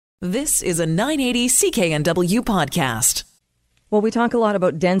This is a 980 CKNW podcast. Well, we talk a lot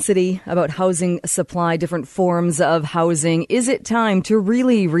about density, about housing supply, different forms of housing. Is it time to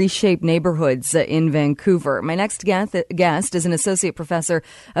really reshape neighborhoods in Vancouver? My next guest is an associate professor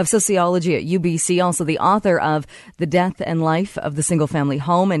of sociology at UBC, also the author of The Death and Life of the Single-Family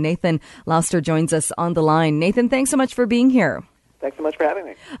Home. And Nathan Lauster joins us on the line. Nathan, thanks so much for being here. Thanks so much for having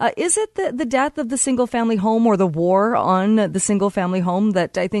me. Is it the death of the single-family home or the war on the single-family home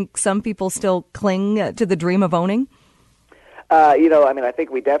that I think some people still cling to the dream of owning? I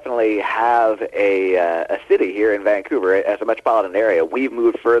think we definitely have a city here in Vancouver as a metropolitan area. We've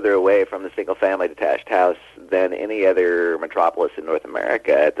moved further away from the single-family detached house than any other metropolis in North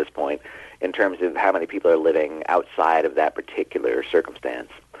America at this point in terms of how many people are living outside of that particular circumstance.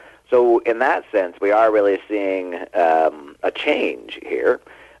 So in that sense, we are really seeing a change here.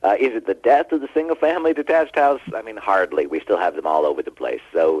 Is it the death of the single-family detached house? I mean, hardly. We still have them all over the place.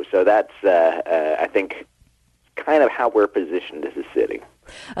 So that's, I think, kind of how we're positioned as a city.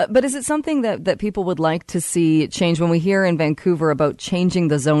 But is it something that people would like to see change when we hear in Vancouver about changing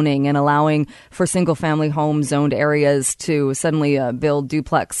the zoning and allowing for single-family home zoned areas to suddenly build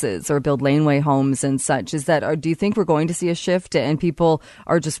duplexes or build laneway homes and such? Or do you think we're going to see a shift and people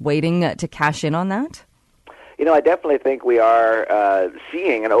are just waiting to cash in on that? I definitely think we are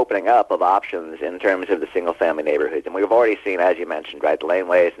seeing an opening up of options in terms of the single-family neighborhoods. And we've already seen, as you mentioned, right, the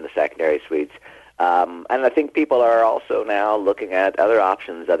laneways and the secondary suites. And I think people are also now looking at other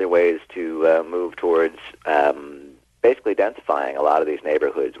options, other ways to move towards basically densifying a lot of these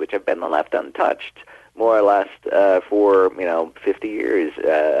neighborhoods, which have been left untouched more or less for 50 years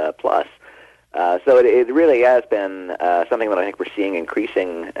plus. So it really has been something that I think we're seeing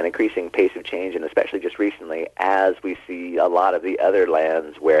an increasing pace of change, and especially just recently as we see a lot of the other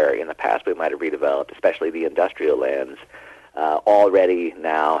lands where in the past we might have redeveloped, especially the industrial lands, already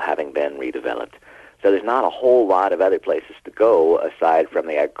now having been redeveloped. So there's not a whole lot of other places to go aside from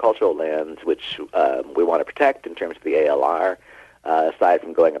the agricultural lands, which we want to protect in terms of the ALR, aside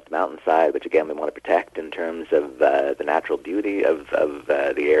from going up the mountainside, which again we want to protect in terms of the natural beauty of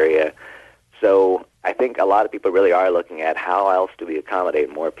the area. So I think a lot of people really are looking at how else do we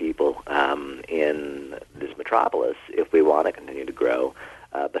accommodate more people in this metropolis if we want to continue to grow,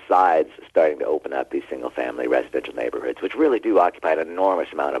 besides starting to open up these single-family residential neighborhoods, which really do occupy an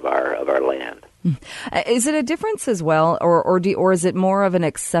enormous amount of our land. Is it a difference as well, or is it more of an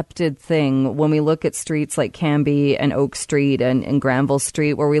accepted thing when we look at streets like Cambie and Oak Street and Granville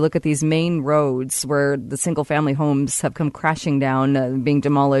Street, where we look at these main roads where the single-family homes have come crashing down, being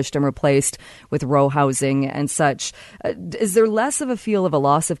demolished and replaced with row housing and such? Is there less of a feel of a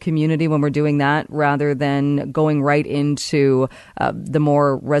loss of community when we're doing that rather than going right into the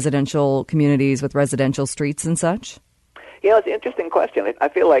more residential communities with residential streets and such? It's an interesting question. I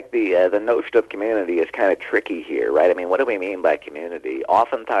feel like the notion of community is kind of tricky here, right? I mean, what do we mean by community?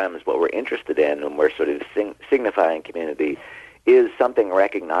 Oftentimes what we're interested in when we're sort of signifying community is something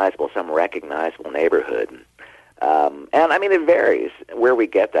recognizable, some recognizable neighborhood. And, I mean, it varies where we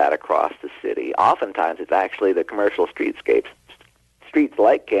get that across the city. Oftentimes it's actually the commercial streetscapes, streets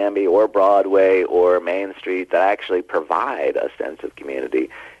like Cambie or Broadway or Main Street that actually provide a sense of community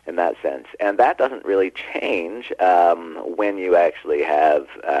in that sense. And that doesn't really change when you actually have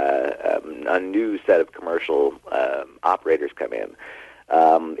a new set of commercial operators come in.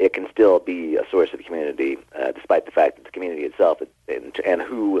 It can still be a source of community, despite the fact that the community itself and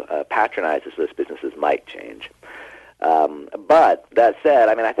who patronizes those businesses might change. But that said,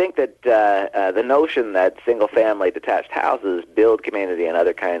 I mean, I think that the notion that single-family detached houses build community and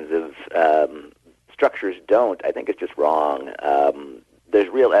other kinds of structures don't, I think is just wrong. There's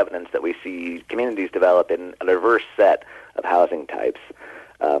real evidence that we see communities develop in a diverse set of housing types.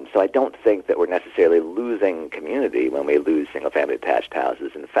 So I don't think that we're necessarily losing community when we lose single-family detached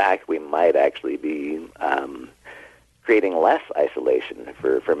houses. In fact, we might actually be creating less isolation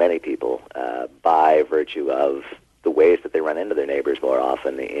for many people by virtue of the ways that they run into their neighbors more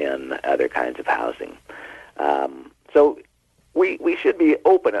often in other kinds of housing. So we should be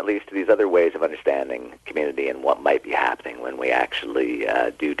open at least to these other ways of understanding community and what might be happening when we actually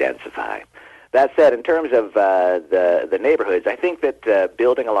do densify. That said, in terms of the neighborhoods, I think that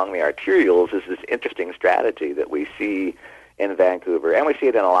building along the arterials is this interesting strategy that we see in Vancouver, and we see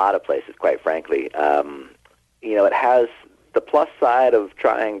it in a lot of places, quite frankly. It has the plus side of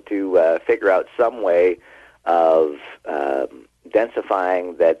trying to figure out some way of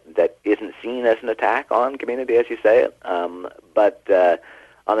densifying that isn't seen as an attack on community, as you say it. But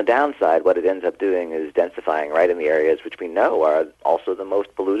on the downside, what it ends up doing is densifying right in the areas which we know are also the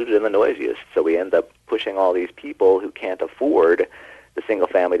most polluted and the noisiest. So we end up pushing all these people who can't afford the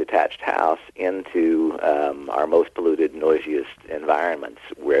single-family detached house into our most polluted, noisiest environments,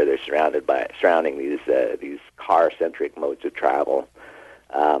 where they're surrounding these car-centric modes of travel,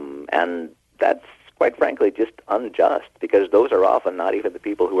 and that's quite frankly just unjust, because those are often not even the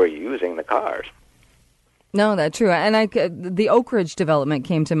people who are using the cars. No, that's true. And the Oak Ridge development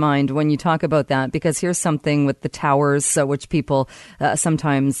came to mind when you talk about that, because here's something with the towers, which people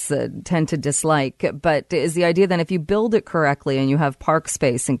sometimes tend to dislike. But is the idea that if you build it correctly and you have park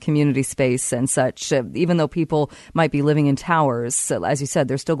space and community space and such, even though people might be living in towers, as you said,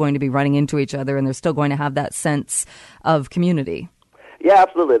 they're still going to be running into each other and they're still going to have that sense of community? Yeah,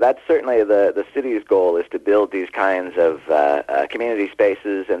 absolutely. That's certainly the city's goal, is to build these kinds of community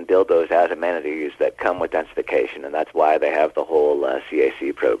spaces and build those as amenities that come with densification. And that's why they have the whole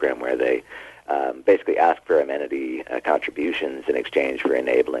CAC program, where they basically ask for amenity contributions in exchange for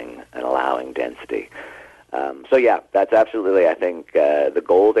enabling and allowing density. So yeah, that's absolutely, I think, the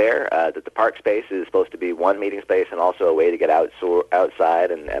goal there, that the park space is supposed to be one meeting space and also a way to get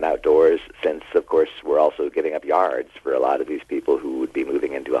outside and outdoors, since, of course, we're also giving up yards for a lot of these people who would be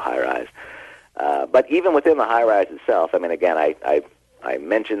moving into a high-rise. But even within the high-rise itself, I mean, again, I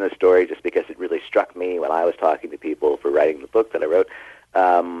mentioned this story just because it really struck me when I was talking to people for writing the book that I wrote.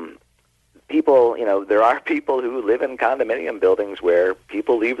 People, there are people who live in condominium buildings where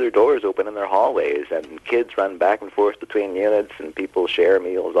people leave their doors open in their hallways, and kids run back and forth between units, and people share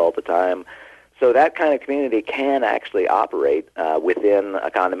meals all the time. So that kind of community can actually operate within a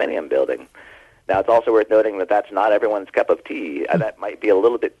condominium building. Now, it's also worth noting that that's not everyone's cup of tea. That might be a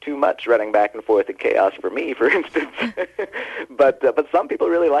little bit too much running back and forth in chaos for me, for instance. But some people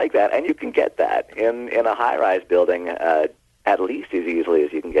really like that, and you can get that in a high-rise building at least as easily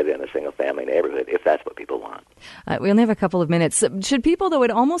as you can get it in a single-family neighborhood, if that's what people want. We only have a couple of minutes. Should people, though, it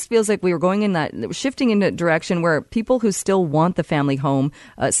almost feels like we were going in that, shifting in a direction where people who still want the family home,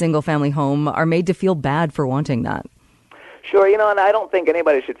 single-family home, are made to feel bad for wanting that. Sure, and I don't think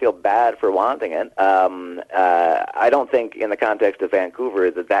anybody should feel bad for wanting it. I don't think, in the context of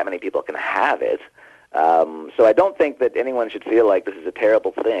Vancouver, that many people can have it. So I don't think that anyone should feel like this is a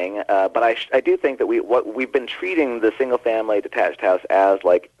terrible thing, but I do think that we've been treating the single-family detached house as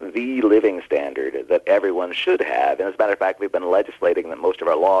like the living standard that everyone should have. And as a matter of fact, we've been legislating that most of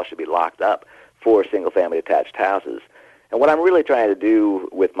our laws should be locked up for single-family detached houses. And what I'm really trying to do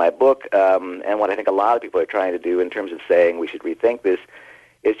with my book, and what I think a lot of people are trying to do in terms of saying we should rethink this,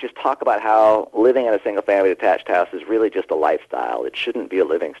 is just talk about how living in a single-family detached house is really just a lifestyle. It shouldn't be a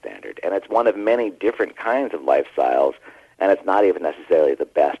living standard. And it's one of many different kinds of lifestyles, and it's not even necessarily the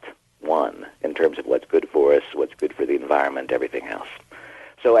best one in terms of what's good for us, what's good for the environment, everything else.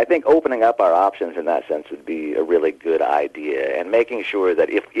 So I think opening up our options in that sense would be a really good idea, and making sure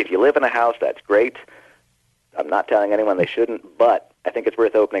that if you live in a house, that's great. I'm not telling anyone they shouldn't, but I think it's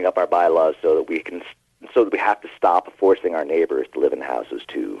worth opening up our bylaws so that we have to stop forcing our neighbors to live in houses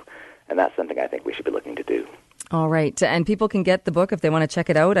too. And that's something I think we should be looking to do. All right. And people can get the book if they want to check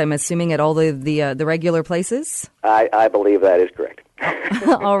it out, I'm assuming, at all the regular places? I believe that is correct.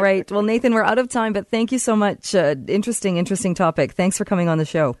 All right. Well, Nathan, we're out of time, but thank you so much. Interesting topic. Thanks for coming on the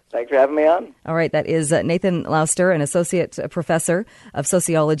show. Thanks for having me on. All right. That is Nathan Lauster, an associate professor of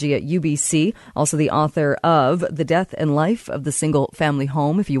sociology at UBC, also the author of The Death and Life of the Single Family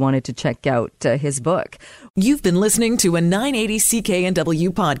Home, if you wanted to check out his book. You've been listening to a 980 CKNW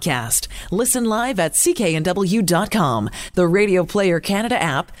podcast. Listen live at cknw.com, the Radio Player Canada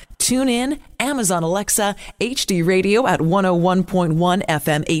app, tune in, Amazon Alexa, HD Radio at 101.1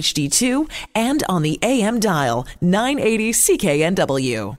 FM HD2, and on the AM dial, 980 CKNW.